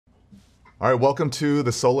All right, welcome to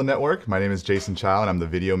the Sola Network. My name is Jason Chow, and I'm the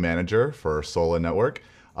video manager for Sola Network.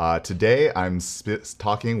 Today, I'm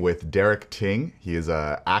talking with Derek Ting. He is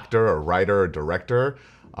an actor, a writer, a director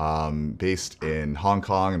based in Hong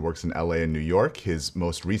Kong and works in LA and New York. His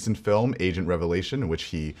most recent film, Agent Revelation, in which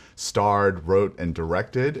he starred, wrote, and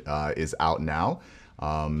directed, is out now.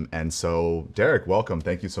 And so, Derek, welcome.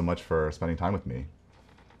 Thank you so much for spending time with me.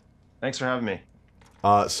 Thanks for having me.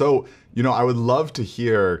 I would love to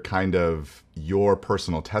hear kind of your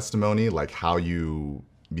personal testimony, like how you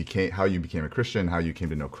became a Christian, how you came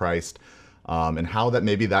to know Christ, and how that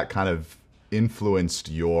maybe that kind of influenced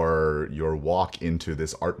your walk into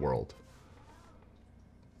this art world.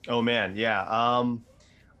 Oh man, yeah.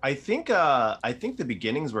 I think the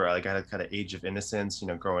beginnings were like I had kind of age of innocence,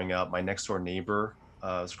 growing up. My next door neighbor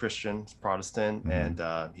was Christian, Protestant, Hmm.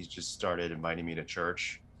 and he just started inviting me to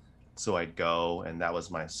church. So I'd go, and that was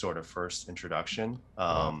my sort of first introduction.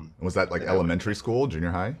 Wow. Was that like And I would, elementary school, junior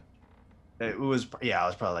high? it was, yeah, I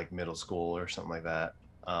was probably like middle school or something like that.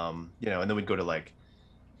 And then we'd go to like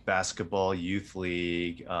basketball youth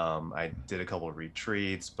league. I did a couple of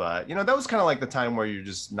retreats, but that was kind of like the time where you're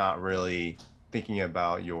just not really thinking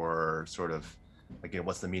about your sort of like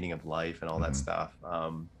what's the meaning of life and all that Hmm. stuff.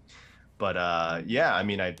 But yeah, I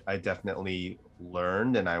mean, I definitely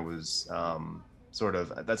learned, and I was sort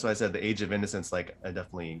of, that's why I said the age of innocence. Like I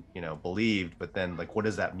definitely believed, but then like what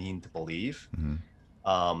does that mean to believe? Hmm.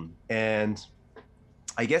 And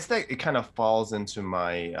I guess that it kind of falls into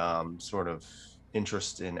my sort of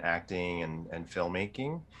interest in acting and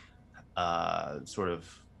filmmaking, sort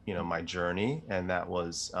of, my journey. And that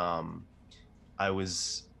was, I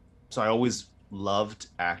was, so I always loved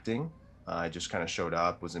acting. I just kind of showed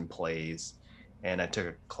up, was in plays, and I took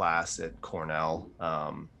a class at Cornell.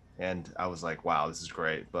 And I was like, wow, this is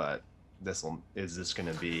great, but is this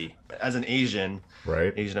going to be, as an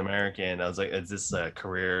Right. Asian American, I was like, is this a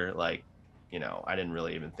career? Like, I didn't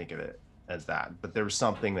really even think of it as that, but there was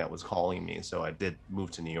something that was calling me. So I did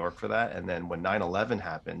move to New York for that. And then when 9/11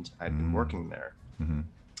 happened, I'd been Mm. working there, Hmm.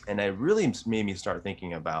 and it really made me start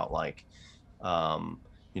thinking about like, um,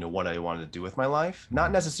 what I wanted to do with my life. Not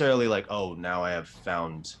Hmm. necessarily like, oh, now I have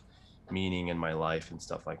found meaning in my life and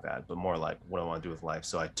stuff like that, but more like what I want to do with life.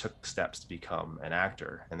 So I took steps to become an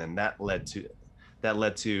actor, and then that led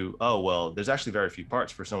to, oh well, there's actually very few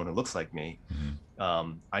parts for someone who looks like me.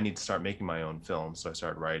 Hmm. I need to start making my own films. So I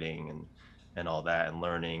started writing and all that, and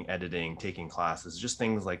learning, editing, taking classes, just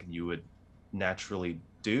things like you would naturally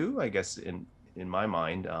do, I guess, in my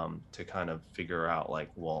mind, to kind of figure out like,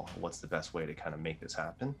 well, what's the best way to kind of make this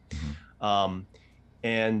happen. Hmm. Um,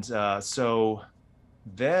 and so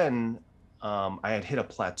then I had hit a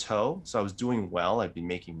plateau. So I was doing well. I'd be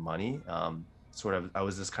making money. Sort of, I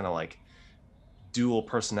was this kind of like dual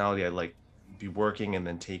personality. I'd like be working and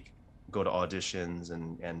then go to auditions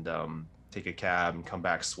and take a cab and come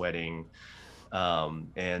back sweating,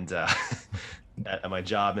 and at my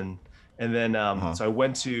job, and then Uh-huh.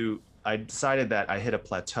 so I decided that I hit a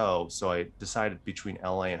plateau. So I decided between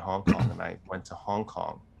LA and Hong Kong, and I went to Hong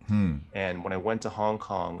Kong. Hmm. And when I went to Hong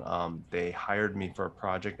Kong, they hired me for a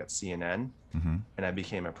project at CNN, Hmm. and I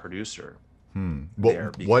became a producer Hmm.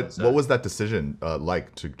 there What because was that decision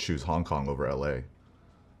like to choose Hong Kong over LA?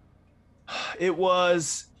 it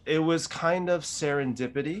was kind of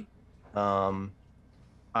serendipity. Um,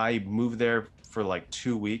 I moved there for like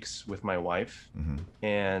 2 weeks with my wife, Hmm.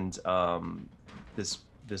 and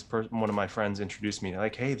this person, one of my friends, introduced me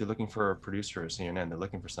like, hey, they're looking for a producer at CNN. They're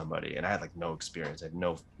looking for somebody, and I had like no experience. I had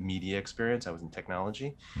no media experience. I was in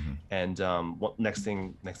technology, Hmm. and what next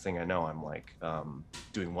thing I know, I'm like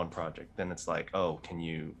doing one project. Then it's like, oh, can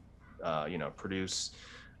you, produce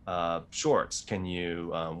shorts? Can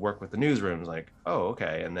you work with the newsrooms? Like, oh,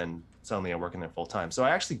 okay. And then suddenly I'm working there full time. So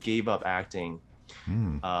I actually gave up acting,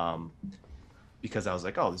 Hmm. um, because I was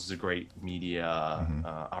like, oh, this is a great media Hmm.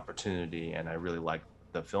 opportunity, and I really like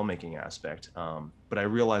the filmmaking aspect. But I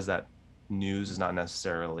realized that news is not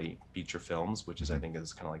necessarily feature films, which is, I Hmm. think,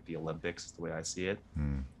 is kind of like the Olympics, the way I see it.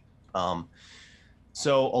 Hmm. Um,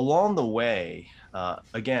 so along the way,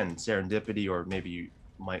 again, serendipity, or maybe you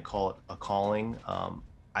might call it a calling.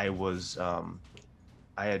 I was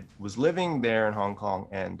living there in Hong Kong,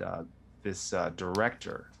 and this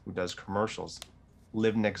director who does commercials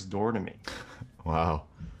lived next door to me. Wow.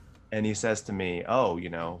 And he says to me, oh,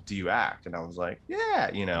 do you act? And I was like, yeah,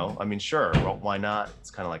 I mean, sure, well, why not? It's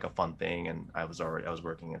kind of like a fun thing. And I was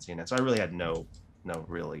working at CNN, so I really had no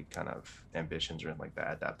really kind of ambitions or anything like that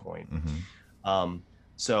at that point. Hmm. um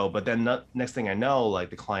so, but then next thing I know,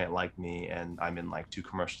 like the client liked me, and I'm in like two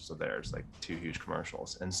commercials of theirs, like two huge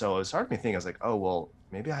commercials. And so it started me thinking, I was like, oh well,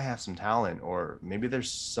 maybe I have some talent, or maybe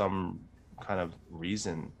there's some kind of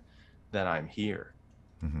reason that I'm here,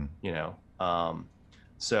 Hmm. you know.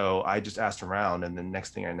 So I just asked around, and the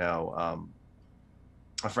next thing I know,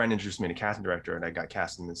 a friend introduced me to casting director, and I got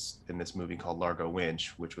cast in this movie called Largo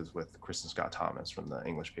Winch, which was with Kristen Scott Thomas from The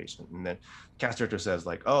English Patient. And then cast director says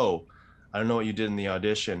like, "Oh, I don't know what you did in the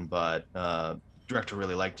audition, but director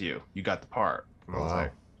really liked you. You got the part." And I was Wow.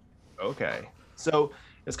 like, "Okay." So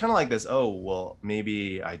it's kind of like this. Oh, well,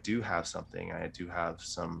 maybe I do have something. I do have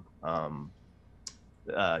some,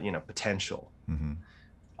 potential. Hmm.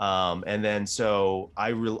 And then so I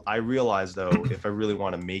realized though, if I really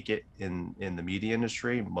want to make it in the media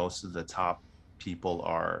industry, most of the top people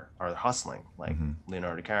are hustling, like Hmm.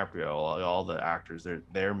 Leonardo DiCaprio, all the actors,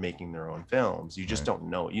 they're making their own films. You just Right. don't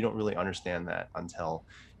know, you don't really understand that until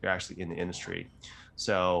you're actually in the industry.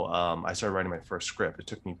 So I started writing my first script. It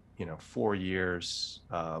took me 4 years.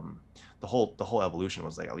 The whole evolution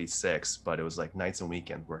was like at least 6, but it was like nights and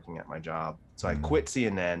weekends working at my job. So I Mm. quit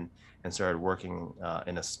CNN and started working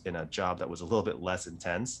in a job that was a little bit less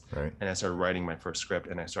intense. Right. And I started writing my first script,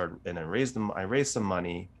 and I raised some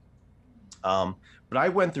money. Um, but I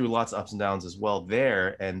went through lots of ups and downs as well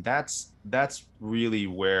there, and that's really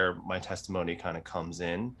where my testimony kind of comes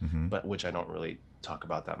in, Hmm. but which I don't really talk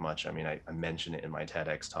about that much. I mean, I mention it in my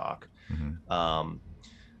TEDx talk. Hmm. Um,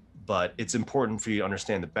 but it's important for you to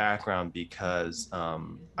understand the background because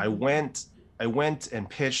I went and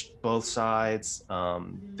pitched both sides.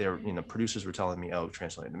 There, producers were telling me, "Oh,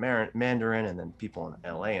 translate the Mandarin," and then people in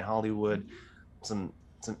LA and Hollywood, some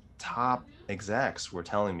some top execs were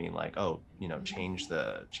telling me like, "Oh, change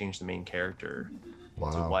the main character to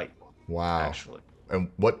Wow. white, Wow. actually."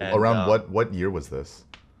 And what And around what year was this?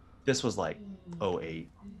 this was like '08,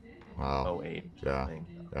 Wow. '08, Yeah. I think.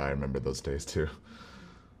 Yeah, I remember those days too.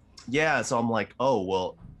 Yeah, so I'm like, oh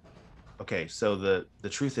well, okay, so the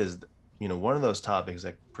truth is, one of those top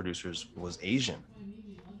exec producers was Asian.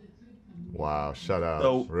 Wow. Shut up.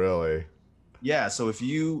 So Really? yeah, so if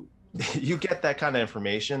you you get that kind of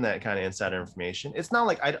information, that kind of insider information, it's not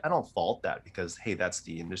like I don't fault that because hey, that's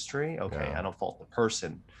the industry. Okay, Yeah. I don't fault the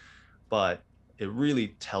person, but it really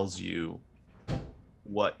tells you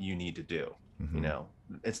what you need to do. You Hmm. know,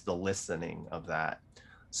 it's the listening of that.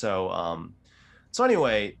 So so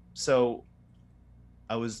anyway, so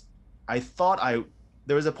I was, I thought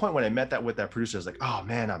there was a point when I met that with that producer. I was like, oh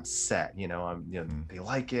man, I'm set. Hmm. They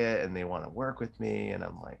like it and they want to work with me. And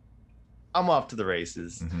I'm like, I'm off to the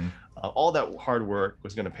races. Hmm. All that hard work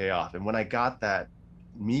was going to pay off. And when I got that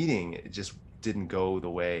meeting, it just didn't go the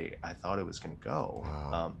way I thought it was going to go.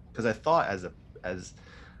 Wow. Because I thought as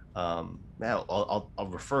now I'll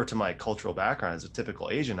refer to my cultural background as a typical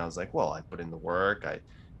Asian. I was like, well, I put in the work.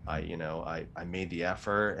 I made the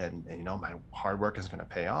effort, and my hard work is going to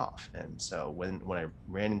pay off. And so when I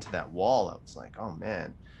ran into that wall, I was like, oh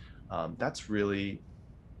man, that's really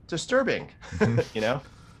disturbing, Hmm. you know.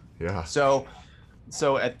 Yeah. So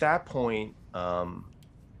at that point,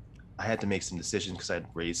 I had to make some decisions because I'd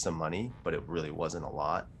raised some money, but it really wasn't a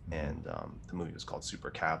lot. Hmm. And the movie was called Super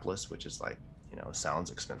Capitalist, which is like, sounds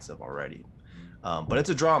expensive already. But it's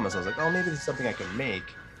a drama. So I was like, oh, maybe this is something I can make.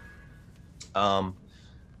 Um,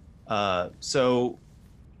 so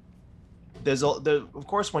of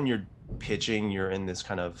course, when you're pitching, you're in this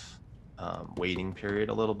kind of waiting period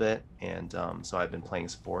a little bit. And so I've been playing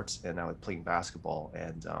sports, and I was playing basketball,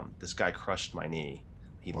 and this guy crushed my knee.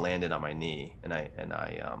 He Wow. landed on my knee, and I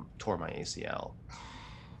tore my ACL.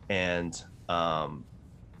 And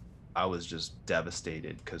I was just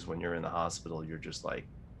devastated because when you're in the hospital, you're just like,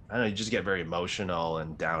 I don't know, you just get very emotional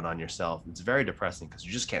and down on yourself. It's very depressing because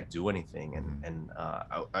you just can't do anything. And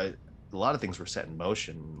Hmm. a lot of things were set in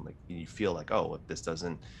motion. Like you feel like, oh, if this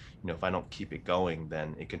doesn't, if I don't keep it going,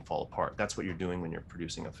 then it can fall apart. That's what you're doing when you're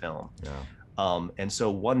producing a film. Yeah. And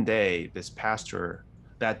so one day,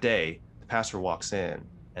 that day, the pastor walks in,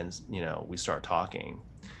 and we start talking,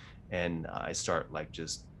 and I start like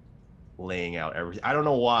just laying out everything. I don't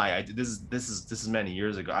know why. This is many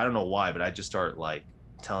years ago. I don't know why, but I just start like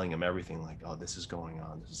telling him everything, like, oh, this is going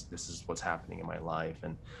on. This is what's happening in my life.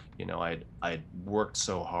 And I'd worked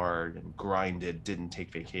so hard and grinded, didn't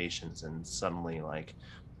take vacations, and suddenly like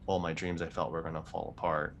all my dreams I felt were gonna fall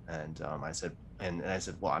apart. And I said,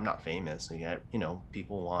 well, I'm not famous. And yet,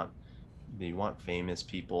 people want famous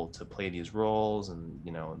people to play these roles, and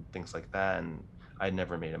and things like that. And I'd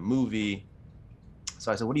never made a movie.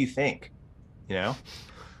 So I said, what do you think? You know,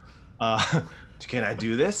 uh, can I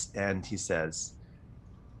do this? And he says,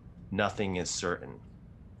 nothing is certain.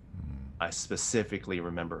 Hmm. I specifically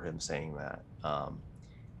remember him saying that.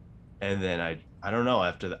 And then I don't know,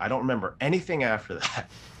 I don't remember anything after that.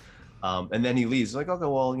 And then he leaves like, okay,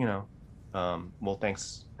 well, Well,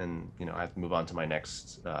 thanks. And, I have to move on to my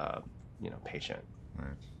next, patient. Right.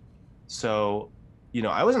 So,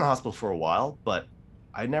 I was in the hospital for a while, but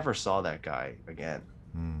I never saw that guy again.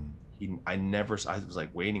 Hmm. I was like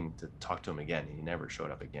waiting to talk to him again. And he never showed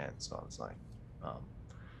up again. So I was like, um,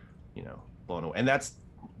 blown away.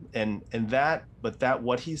 And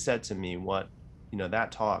what he said to me,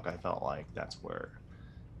 that talk, I felt like that's where,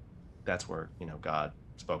 God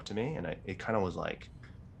spoke to me. And it kind of was like,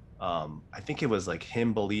 I think it was like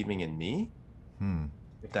him believing in me, Hmm.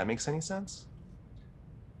 if that makes any sense.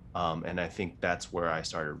 And I think that's where I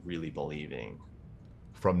started really believing.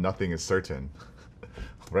 From nothing is certain.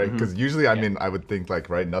 Right? Hmm. Because usually, I Yeah. mean, I would think like,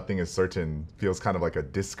 right, nothing is certain feels kind of like a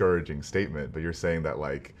discouraging statement, but you're saying that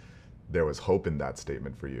like there was hope in that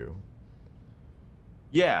statement for you.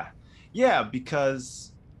 Yeah. Yeah.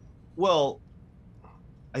 Because, well,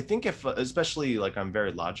 I think if, especially like I'm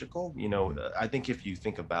very logical, Hmm. I think if you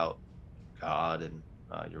think about God and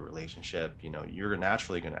your relationship, you're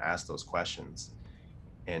naturally going to ask those questions.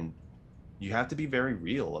 And you have to be very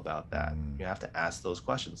real about that. Hmm. You have to ask those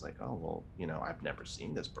questions like, oh, well, I've never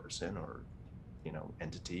seen this person or,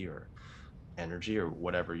 entity or energy or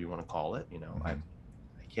whatever you want to call it. Hmm. I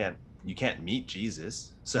can't, you can't meet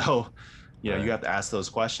Jesus. So, you Right. have to ask those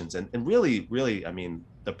questions. And really, really, I mean,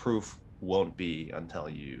 the proof won't be until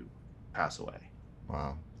you pass away.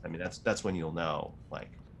 Wow. I mean, that's when you'll know, like,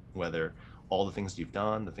 whether all the things you've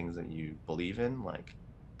done, the things that you believe in, like,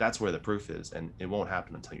 that's where the proof is, and it won't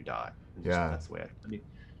happen until you die. And just Yeah. that's the way I mean,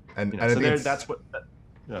 And I so think there, it's that's what,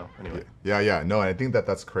 yeah, anyway. yeah, yeah. No, and I think that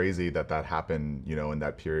that's crazy that that happened, in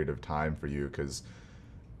that period of time for you, because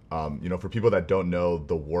for people that don't know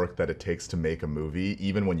the work that it takes to make a movie,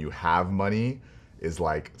 even when you have money, is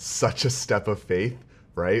like such a step of faith,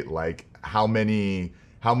 right? Like how many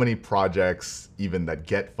projects even that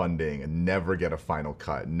get funding and never get a final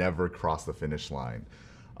cut, never cross the finish line.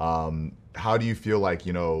 How do you feel like,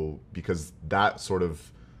 because that sort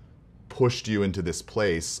of pushed you into this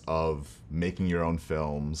place of making your own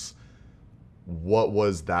films, what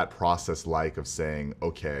was that process like of saying,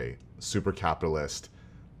 okay, super capitalist,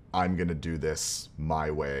 I'm gonna do this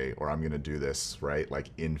my way, or I'm gonna do this right, like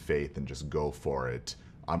in faith and just go for it.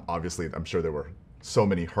 I'm sure there were so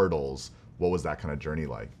many hurdles. What was that kind of journey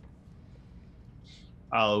like?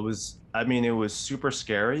 I mean, it was super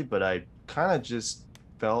scary, but I kind of just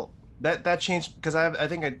felt that changed because I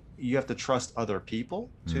think you have to trust other people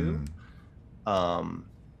too. Mm, Um,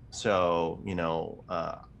 so,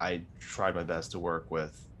 I tried my best to work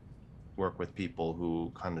with people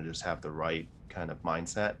who kind of just have the right kind of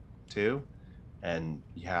mindset too. And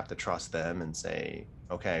you have to trust them and say,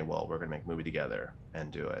 okay, well, we're gonna make a movie together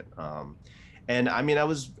and do it. And I mean, I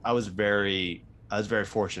was very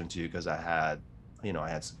fortunate too because I had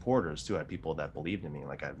supporters too. I had people that believed in me,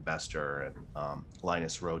 like an investor and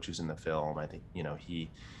Linus Roach, who's in the film. I think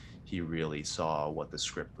he really saw what the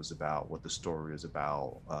script was about, what the story was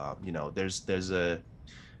about. There's a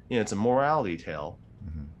it's a morality tale,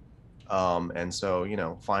 mm-hmm, and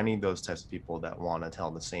so, finding those types of people that want to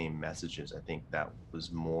tell the same messages, I think that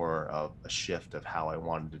was more of a shift of how I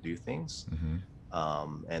wanted to do things.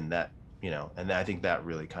 mm-hmm, And that, and I think that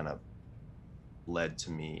really kind of led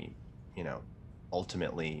to me, you know,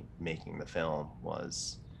 ultimately making the film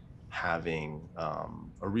was having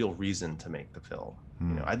a real reason to make the film.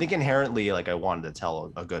 mm-hmm, I think inherently, like I wanted to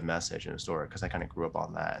tell a good message in a story because I kind of grew up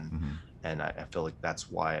on that, mm-hmm. and I feel like that's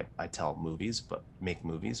why I tell movies, but make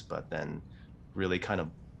movies, but then really kind of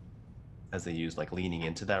as they use like leaning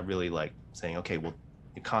into that, really like saying, okay, well,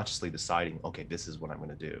 consciously deciding, okay, this is what I'm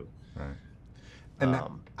going to do. Right. And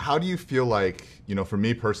Um, how do you feel like, for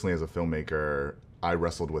me personally as a filmmaker, I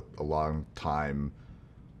wrestled with a long time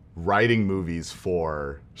writing movies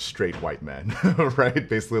for straight white men, right?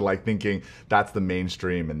 Basically, like thinking that's the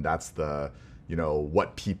mainstream and that's the,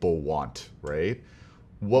 what people want, right?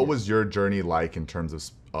 What yeah. was your journey like in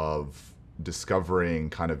terms of discovering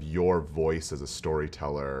kind of your voice as a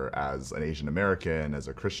storyteller, as an Asian American, as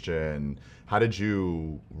a Christian? How did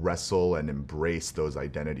you wrestle and embrace those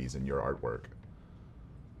identities in your artwork?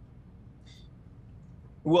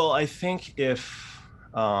 Well, I think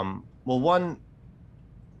well, one,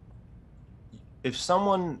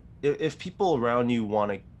 if people around you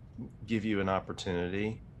want to give you an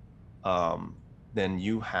opportunity, um, then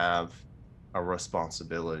you have a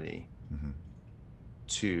responsibility Mm-hmm.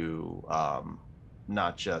 to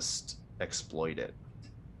not just exploit it,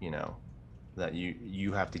 you know, that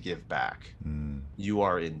you have to give back. Mm, You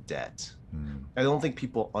are in debt. mm, I don't think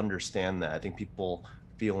people understand that. I think people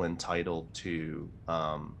feel entitled to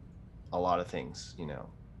a lot of things,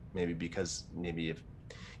 maybe because maybe if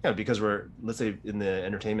because let's say in the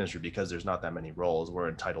entertainment industry, because there's not that many roles, we're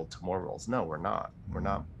entitled to more roles. No, we're not. We're Mm,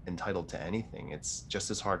 not entitled to anything. It's just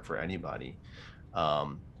as hard for anybody.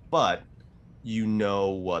 But you know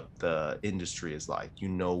what the industry is like, you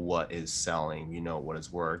know what is selling, you know what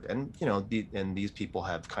has worked, and and these people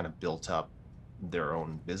have kind of built up their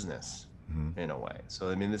own business mm, in a way. So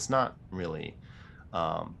I mean, it's not really,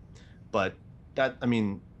 um, but that I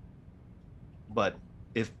mean, but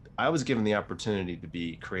if I was given the opportunity to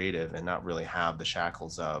be creative and not really have the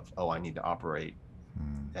shackles of, oh, I need to operate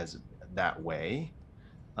mm, as that way.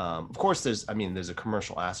 Of course, there's a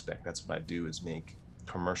commercial aspect. That's what I do, is make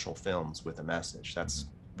commercial films with a message. mm, That's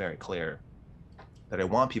very clear, that I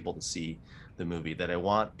want people to see the movie, that I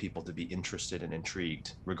want people to be interested and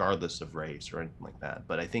intrigued, regardless of race or anything like that.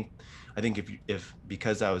 But I think if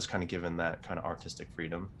because I was kind of given that kind of artistic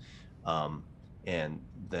freedom, um, and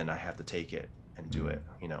then I have to take it and do mm, it,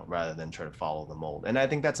 rather than try to follow the mold. And I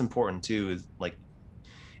think that's important too. Is like,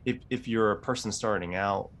 if you're a person starting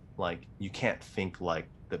out, like, you can't think like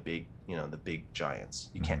the big giants.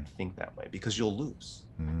 You mm, can't think that way, because you'll lose.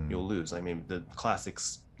 mm, You'll lose. I mean, the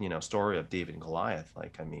classics, story of David and Goliath.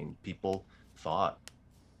 Like, I mean, people thought,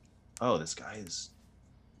 oh, this guy is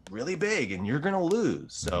really big and you're gonna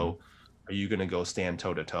lose. mm, So are you gonna go stand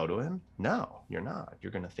toe to toe to him? No, you're not.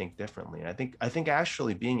 You're gonna think differently. And I think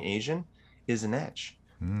actually being Asian is an edge.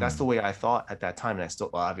 That's the mm, way I thought at that time. And I still,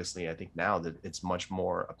 well, obviously, I think now that it's much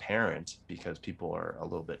more apparent, because people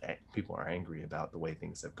are angry about the way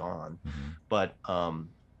things have gone. mm, But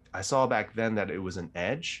I saw back then that it was an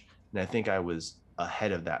edge, and I think I was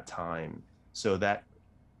ahead of that time. So that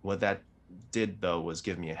what that did, though, was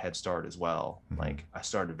give me a head start as well. mm. Like, I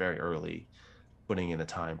started very early, putting in the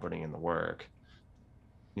time, putting in the work,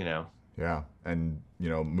 you know. Yeah, and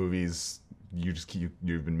movies, you've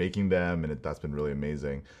been making them, and that's been really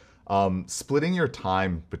amazing. Splitting your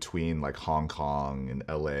time between like Hong Kong and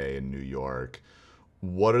LA and New York,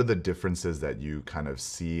 what are the differences that you kind of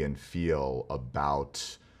see and feel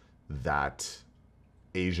about that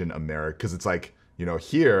Asian American? Because it's like,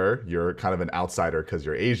 here you're kind of an outsider because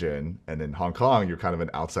you're Asian, and in Hong Kong you're kind of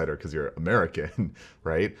an outsider because you're American,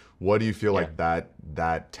 right? What do you feel Yeah. like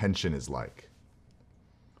that tension is like?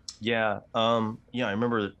 Yeah, I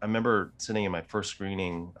remember sitting in my first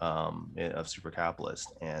screening of Super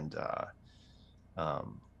Capitalist, and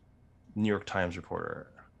um New York Times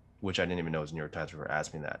reporter, which I didn't even know was a New York Times reporter,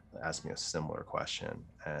 asked me a similar question.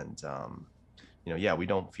 And yeah, we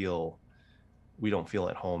don't feel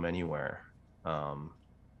at home anywhere. Um,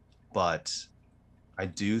 but I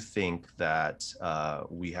do think that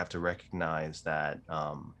we have to recognize that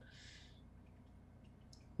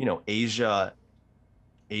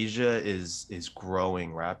Asia is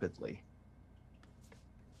growing rapidly,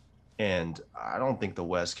 and I don't think the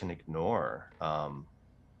West can ignore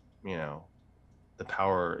you know the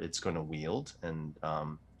power it's going to wield. And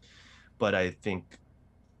but I think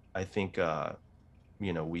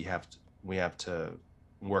we have to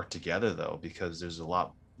work together, though, because there's a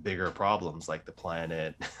lot bigger problems, like the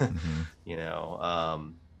planet, Hmm. you know,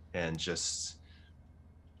 and just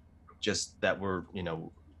that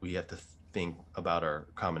we have to think about our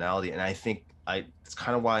commonality. And I think it's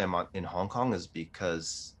kind of why in Hong Kong, is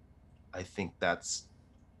because I think that's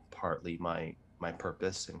partly my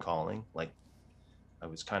purpose and calling. Like, I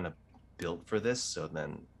was kind of built for this, so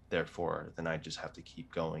then I just have to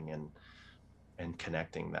keep going and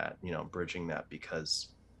connecting that, bridging that, because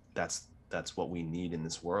that's what we need in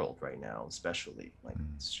this world right now. Especially, like,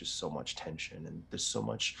 it's just so much tension, and there's so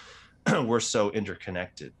much we're so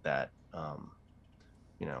interconnected that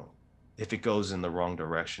you know if it goes in the wrong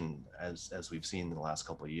direction, as we've seen in the last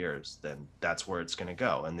couple of years, then that's where it's going to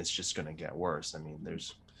go, and it's just going to get worse. I mean,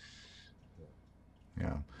 there's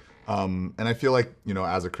Yeah. And I feel like,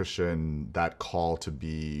 as a Christian, that call to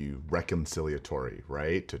be reconciliatory,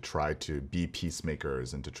 right? To try to be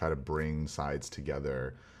peacemakers and to try to bring sides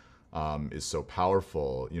together, is so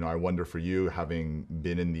powerful. I wonder, for you, having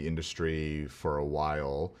been in the industry for a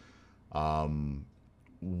while,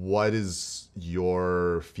 what is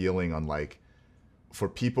your feeling on, like, for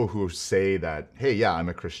people who say that, hey, yeah, I'm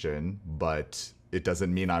a Christian, but it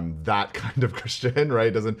doesn't mean I'm that kind of Christian, right?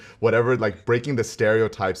 It doesn't, whatever, like, breaking the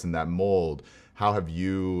stereotypes in that mold. How have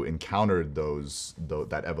you encountered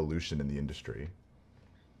that evolution in the industry?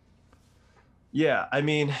 Yeah, I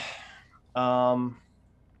mean, um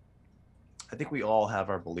I think we all have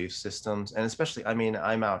our belief systems, and especially, I mean,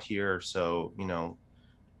 I'm out here, so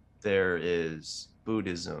there is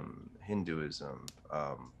Buddhism, Hinduism,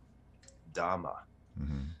 Dhamma.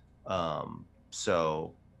 Hmm.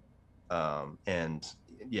 So And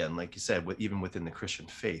yeah, and like you said, even within the Christian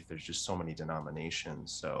faith, there's just so many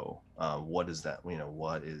denominations. So what is that,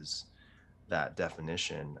 what is that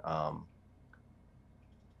definition?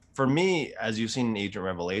 For me, as you've seen in Agent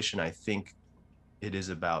Revelation, I think it is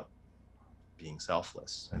about being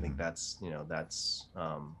selfless. I think Mhm. that's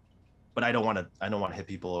but I don't want to hit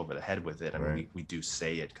people over the head with it. I mean, Right. we do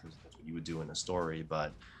say it because that's what you would do in a story,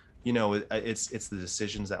 but it's the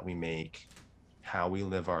decisions that we make, how we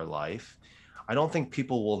live our life. I don't think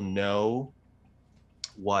people will know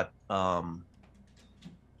what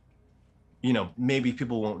maybe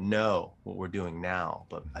people won't know what we're doing now,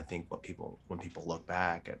 but I think when people look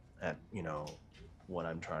back at what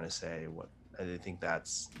I'm trying to say, what I think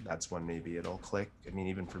that's when maybe it'll click. I mean,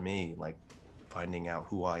 even for me, like finding out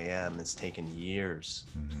who I am has taken years,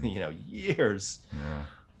 Mhm. years. Yeah.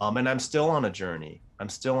 And I'm still on a journey.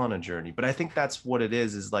 But I think that's what it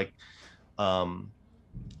is like, um,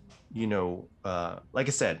 like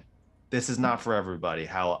I said, this is not for everybody.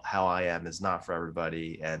 How I am is not for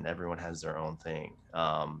everybody, and everyone has their own thing.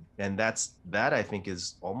 And that I think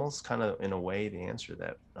is almost kind of in a way the answer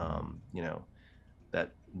that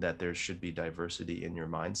that there should be diversity in your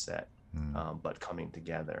mindset, Mm. but coming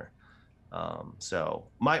together.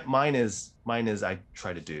 So mine is I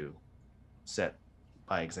try to do set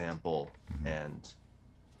by example, Mhm. and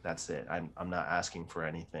that's it. I'm not asking for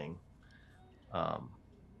anything. Um,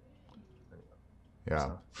 Yeah.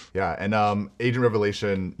 so. Yeah. And Agent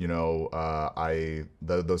Revelation,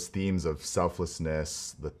 those themes of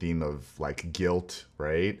selflessness, the theme of like guilt,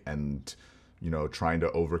 right? And trying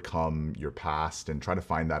to overcome your past and try to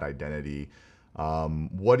find that identity.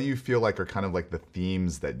 What do you feel like are kind of like the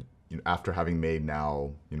themes that after having made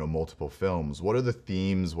now, multiple films, what are the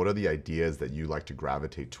themes, what are the ideas that you like to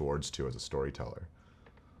gravitate towards to as a storyteller?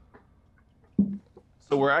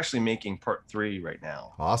 So we're actually making part three right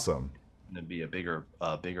now. Awesome. Going to be a bigger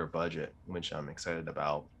budget, which I'm excited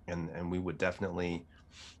about, and we would definitely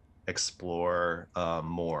explore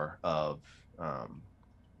more of um,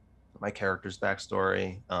 my character's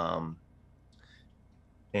backstory,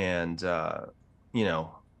 and you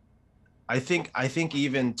know, I think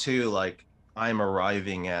even too, like I'm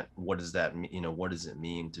arriving at what does that mean? What does it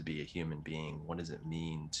mean to be a human being? What does it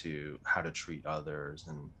mean to how to treat others,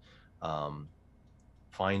 and um,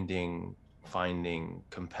 finding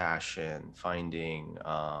compassion, finding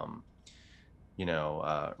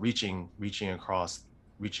reaching across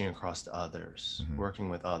to others, Hmm. working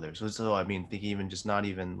with others. So I mean, think even just not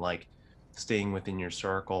even like staying within your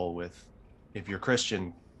circle with, if you're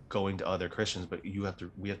Christian, going to other Christians, but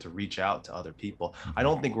we have to reach out to other people. I Hmm.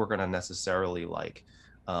 don't think we're going to necessarily like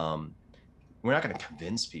um we're not going to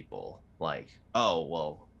convince people like, oh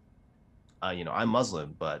well, I'm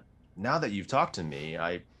Muslim, but now that you've talked to me,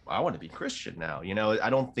 I want to be Christian now. I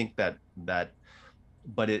don't think that, but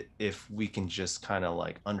if we can just kind of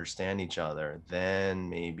like understand each other, then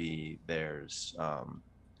maybe there's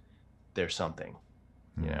something,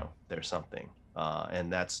 Hmm. there's something.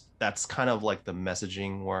 And that's kind of like the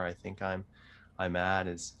messaging where I think I'm at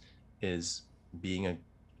is being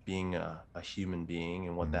a human being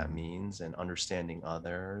and what that Hmm. means, and understanding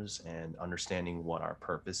others and understanding what our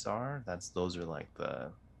purpose are. Those are like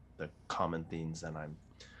the common themes that I'm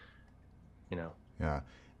you know Yeah.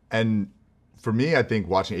 And for me, I think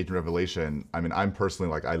watching Agent Revelation, I mean, I'm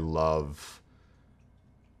personally like I love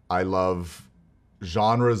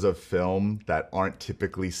genres of film that aren't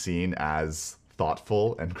typically seen as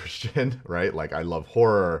thoughtful and Christian, right? Like I love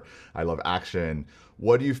horror, I love action.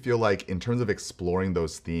 What do you feel like in terms of exploring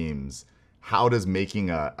those themes? How does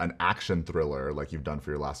making an action thriller like you've done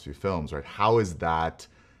for your last few films, right? How is that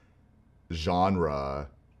genre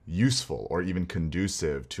useful or even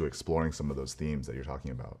conducive to exploring some of those themes that you're talking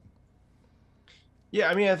about? Yeah,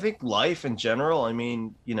 I mean, I think life in general, I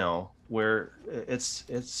mean, where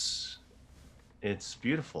it's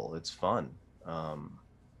beautiful, it's fun.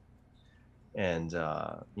 And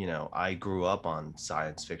I grew up on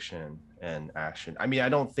science fiction and action. I mean, I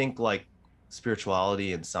don't think like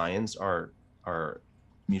spirituality and science are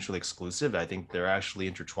mutually exclusive. I think they're actually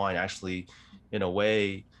intertwined. Actually, in a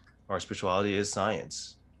way, our spirituality is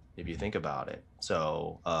science, if you think about it.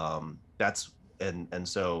 So that's and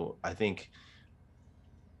so I think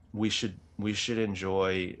we should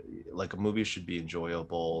enjoy, like a movie should be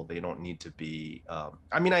enjoyable. They don't need to be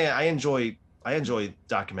I mean, I enjoy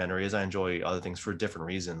documentaries. I enjoy other things for different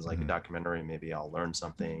reasons. Like a Mm-hmm. documentary, maybe I'll learn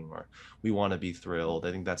something, or we want to be thrilled.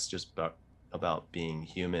 I think that's just about being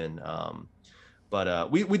human.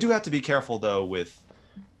 But we do have to be careful though with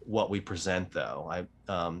what we present though. I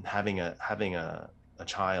having a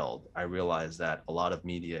child, I realize that a lot of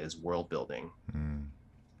media is world building,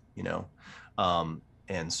 you know.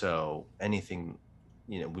 And so anything,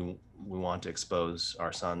 we want to expose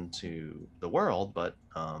our son to the world, but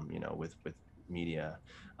with media,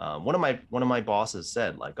 one of my bosses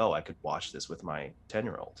said like, oh, I could watch this with my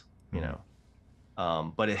 10-year-old, you Mhm.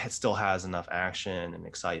 know. But it still has enough action and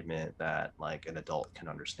excitement that like an adult can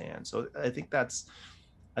understand. So I think that's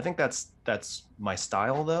my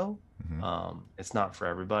style though. Mhm. It's not for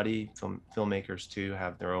everybody. Filmmakers too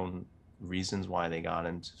have their own reasons why they got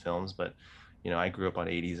into films, but I grew up on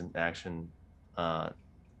 80s and action. Uh,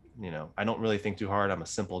 I don't really think too hard. I'm a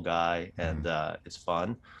simple guy, and Mhm. it's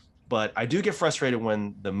fun. But I do get frustrated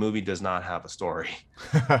when the movie does not have a story.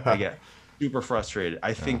 I get super frustrated. Yeah.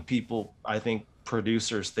 I think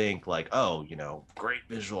producers think like, oh, great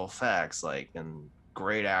visual effects, like, and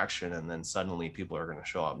great action, and then suddenly people are going to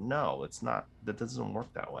show up. No, it's not. That doesn't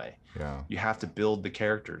work that way. Yeah. You have to build the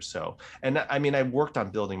characters. So, and I mean, I worked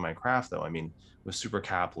on building my craft though. I mean, with Super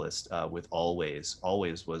Capitalist, with Always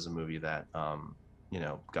was a movie that,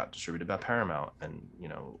 got distributed by Paramount, and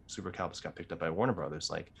Super Capitalist got picked up by Warner Brothers.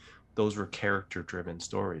 Like, those were character driven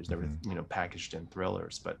stories. They were, Mhm. packaged in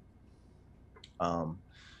thrillers, but um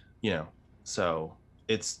you know so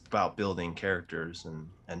it's about building characters and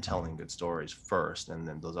Mhm. telling good stories first, and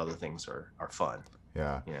then those other things are fun.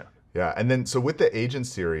 Yeah. you know Yeah. And then, so with the Agent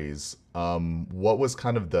series, what was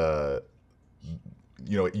kind of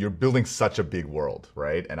you're building such a big world,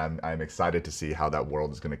 right? And I'm excited to see how that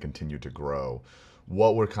world is going to continue to grow.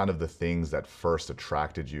 What were kind of the things that first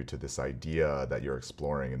attracted you to this idea that you're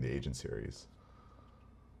exploring in the Agent series?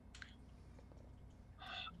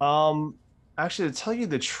 um Actually, to tell you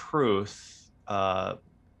the truth,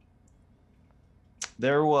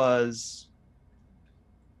 there was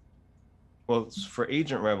well, for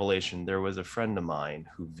Agent Revelation, there was a friend of mine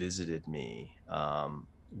who visited me.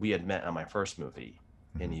 We had met on my first movie,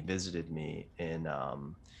 and Hmm. he visited me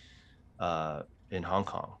uh, in Hong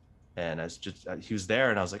Kong. And I was just he was there,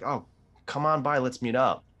 and I was like, "Oh, come on by, let's meet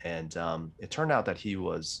up." And it turned out that he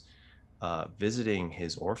was visiting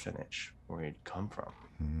his orphanage where he'd come from.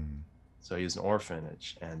 Hmm. So he was an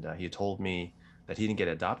orphanage, and he told me that he didn't get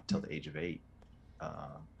adopted till the age of 8.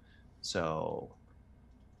 Um, so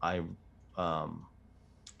I um,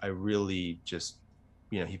 I really just,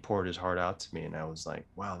 he poured his heart out to me, and I was like,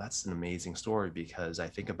 wow, that's an amazing story, because I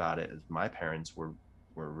think about it as my parents were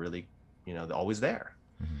really, always there.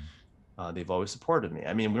 Hmm. They've always supported me.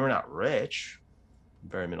 I mean, we were not rich,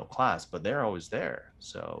 very middle class, but they're always there.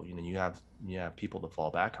 So, you have people to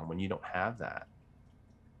fall back on. When you don't have that,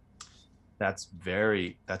 that's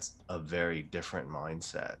a very different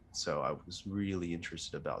mindset. So I was really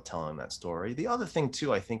interested about telling that story. The other thing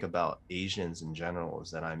too, I think about Asians in general, is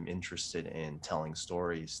that I'm interested in telling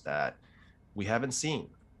stories that we haven't seen.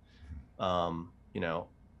 You know,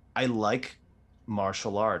 I like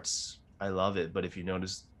martial arts. I love it, but if you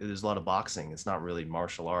notice, there's a lot of boxing. It's not really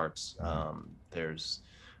martial arts. Hmm. There's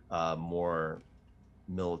more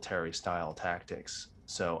military style tactics.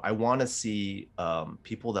 So I want to see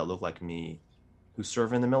people that look like me who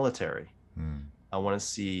serve in the military. Hmm. I want to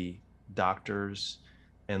see doctors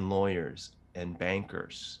and lawyers and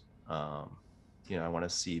bankers. I want to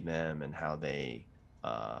see them and how they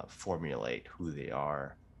formulate who they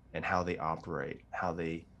are and how they operate, how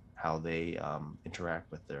they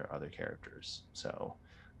interact with their other characters. So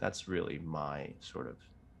that's really my sort of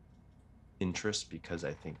interest, because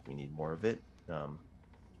I think we need more of it.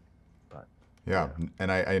 But Yeah, yeah.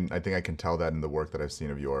 and I think I can tell that in the work that I've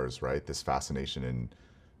seen of yours, right? This fascination in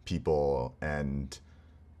people and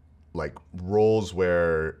like roles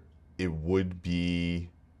where it would be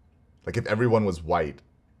like if everyone was white,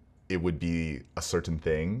 it would be a certain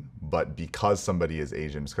thing, but because somebody is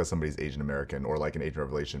Asian, because somebody's Asian American, or like an Asian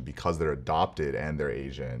Revelation, because they're adopted and they're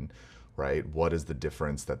Asian, right? What is the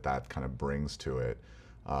difference that that kind of brings to it?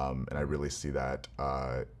 And I really see that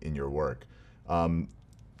in your work. Um,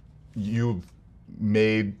 you've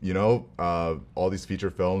made all these feature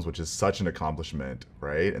films, which is such an accomplishment,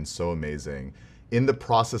 right? And so amazing. In the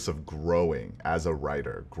process of growing as a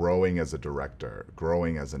writer, growing as a director,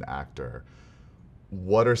 growing as an actor,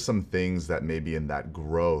 what are some things that maybe in that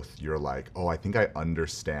growth you're like, oh, I think I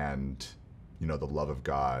understand, the love of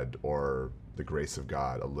God or the grace of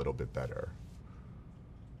God a little bit better?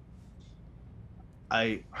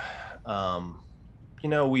 I um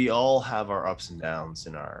we all have our ups and downs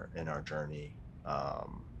in our journey.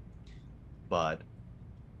 But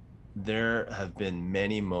there have been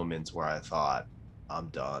many moments where I thought, I'm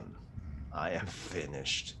done. I am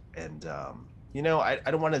finished. And I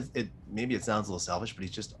don't want to, maybe it sounds a little selfish, but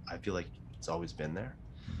I feel like it's always been there.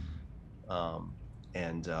 Um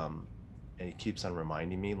and um and it keeps on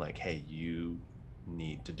reminding me like, hey,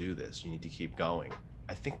 need to do this. You need to keep going.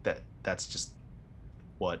 I think that that's just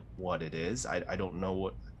what it is. I don't know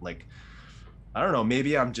what, like, I don't know,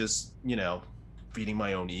 maybe I'm just, feeding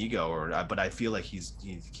my own ego, but I feel like he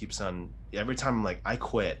keeps on, every time I'm like, I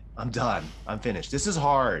quit, I'm done, I'm finished. This is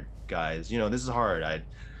hard, guys. This is hard.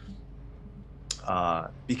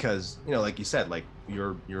 Because, like you said, like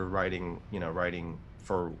you're writing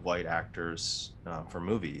for white actors, for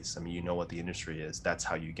movies. I mean, what the industry is. That's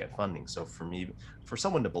how you get funding. So for me, for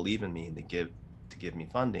someone to believe in me and to give me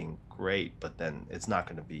funding, great, but then it's not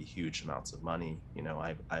going to be huge amounts of money.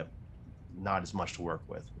 I've not as much to work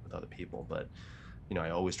with other people, but I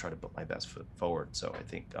always try to put my best foot forward. So I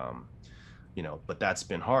think, but that's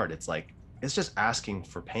been hard. It's like, it's just asking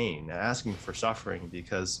for pain, asking for suffering,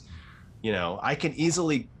 because I can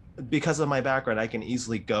easily, because of my background, I can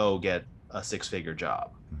easily go get a six-figure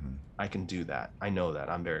job. Mm-hmm. I can do that. I know that.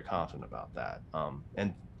 I'm very confident about that.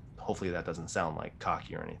 And hopefully that doesn't sound like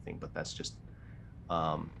cocky or anything, but that's just,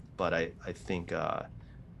 but I think,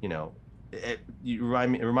 it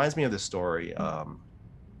reminds me of this story.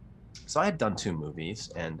 So I had done two movies,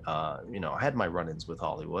 and I had my run-ins with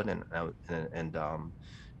Hollywood,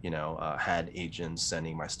 had agents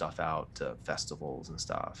sending my stuff out to festivals and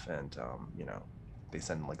stuff, and they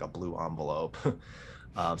send like a blue envelope.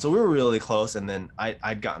 So we were really close, and then I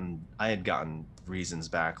had gotten reasons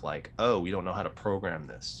back like, oh, we don't know how to program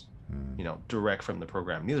this, direct from the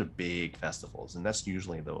program. These are big festivals, and that's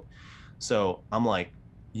usually the. So I'm like,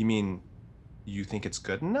 you mean you think it's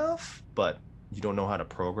good enough, but you don't know how to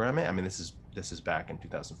program it? I mean, this is back in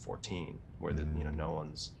 2014, where no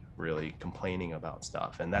one's really complaining about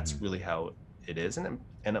stuff, and that's really how it is.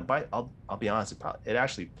 I'll be honest, it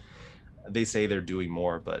actually, they say they're doing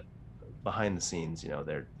more, but behind the scenes,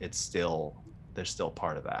 there's still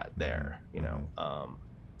part of that there,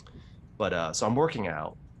 but so I'm working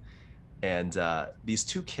out, and these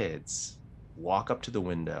two kids walk up to the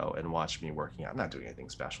window and watch me working out. I'm not doing anything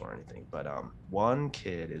special or anything, but one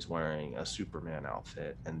kid is wearing a Superman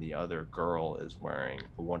outfit, and the other girl is wearing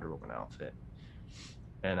a Wonder Woman outfit.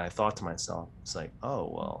 And I thought to myself, it's like,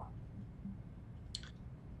 oh, well,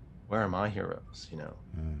 where are my heroes?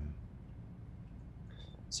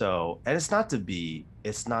 So, and it's not to be a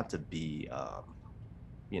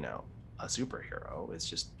superhero. It's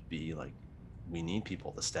just to be like, we need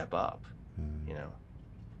people to step up.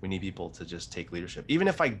 We need people to just take leadership, even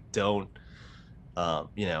if I don't,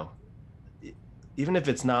 even if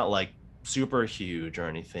it's not like super huge or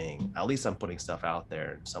anything. At least I'm putting stuff out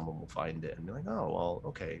there, and someone will find it and be like, oh, well,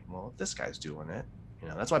 okay, well, if this guy's doing it,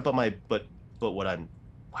 that's why I put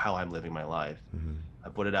how I'm living my life. I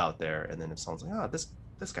put it out there, and then if someone's like, oh,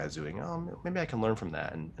 this guy's doing it, maybe I can learn from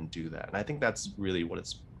that and do that. And I think that's really what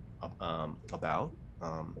it's about.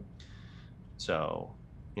 So,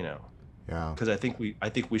 Yeah. because I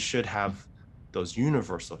think we should have those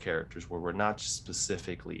universal characters where we're not just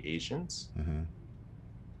specifically Asians.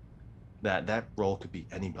 That role could be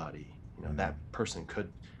anybody. That person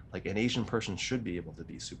could, like, an Asian person should be able to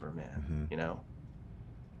be Superman.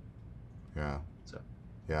 Yeah. So.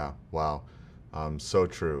 Yeah. Wow. So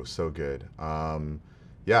true. So good.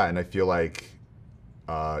 Yeah, and I feel like,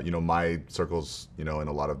 my circles, in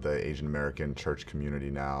a lot of the Asian American church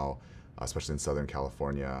community now, especially in Southern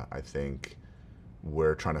California, I think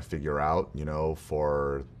we're trying to figure out,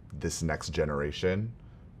 for this next generation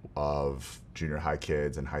of junior high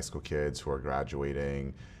kids and high school kids who are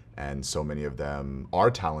graduating, and so many of them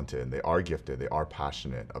are talented, they are gifted, they are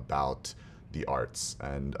passionate about the arts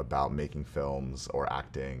and about making films or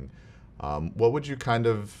acting. What would you kind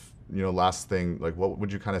of, last thing, like, what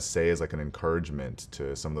would you kind of say is like an encouragement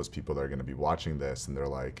to some of those people that are going to be watching this and they're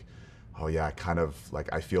like, oh yeah,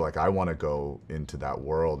 I feel like I want to go into that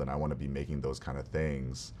world and I want to be making those kind of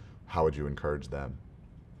things? How would you encourage them?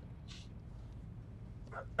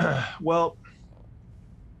 Well,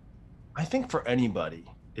 I think for anybody,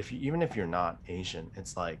 even if you're not Asian,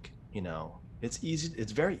 it's like,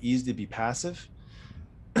 it's very easy to be passive,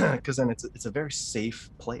 because then it's a very safe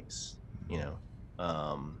place, and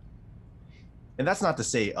that's not to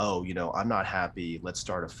say, oh, I'm not happy, let's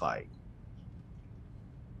start a fight,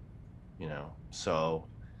 so,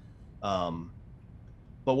 but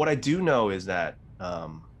what I do know is that,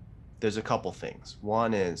 there's a couple things.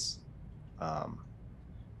 One is,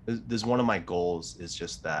 there's one of my goals is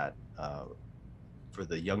just that, for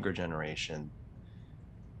the younger generation,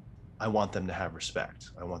 I want them to have respect.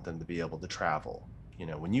 I want them to be able to travel.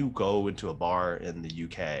 When you go into a bar in the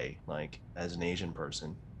UK, like, as an Asian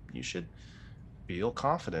person, you should feel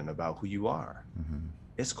confident about who you are.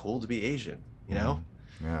 It's cool to be Asian, Yeah.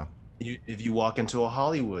 if you walk into a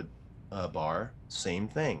Hollywood bar, same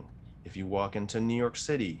thing. If you walk into New York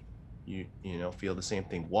City, you know, feel the same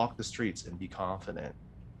thing. Walk the streets and be confident.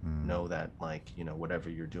 Mm. Know that, like, you know, whatever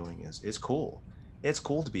you're doing is cool. It's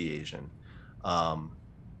cool to be Asian. Um,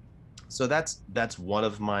 so that's one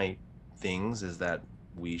of my things, is that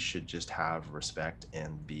we should just have respect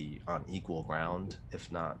and be on equal ground.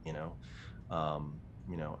 If not, you know,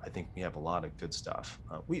 I think we have a lot of good stuff.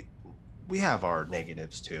 We have our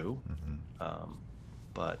negatives too, Hmm. um,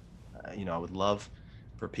 but you know, I would love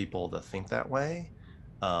for people to think that way.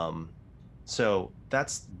 Um, so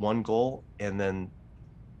that's one goal, and then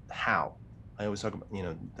how I always talk about, you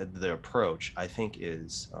know, the approach, I think,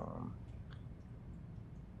 is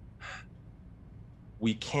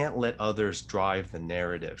we can't let others drive the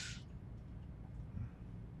narrative.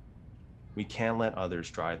 We can't let others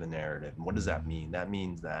drive the narrative. And what does that mean? That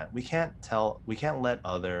means that we can't let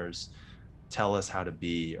others tell us how to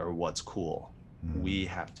be or what's cool. Mm. We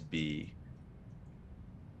have to be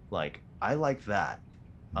like, I like that.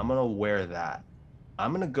 I'm Mm. gonna wear that.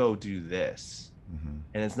 I'm gonna go do this. Hmm.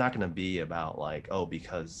 And it's not gonna be about like, oh,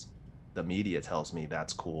 because the media tells me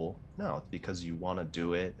that's cool. No, it's because you want to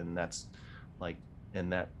do it, and that's like,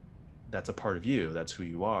 and that's a part of you. That's who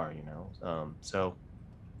you are, you know. So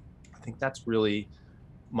I think that's really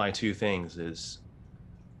my two things: is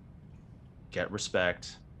get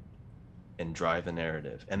respect and drive the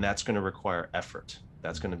narrative. And that's going to require effort.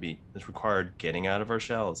 That's going to be, it's required getting out of our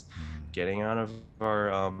shells, getting out of our,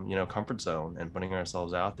 you know, comfort zone, and putting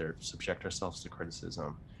ourselves out there, subject ourselves to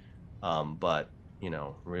criticism. But, you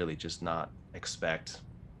know, really just not expect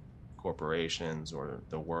corporations or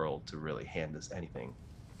the world to really hand us anything.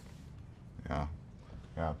 Yeah.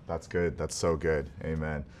 Yeah, that's good. That's so good.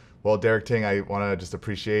 Amen. Well, Derek Ting, I want to just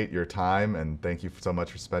appreciate your time and thank you so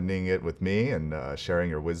much for spending it with me and sharing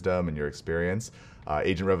your wisdom and your experience.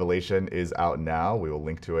 Agent Revelation is out now. We will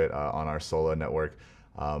link to it on our Sola Network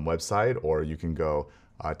website, or you can go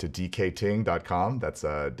to dkting.com. That's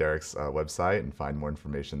Derek's website, and find more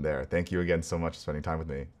information there. Thank you again so much for spending time with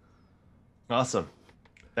me. Awesome.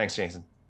 Thanks, Jason.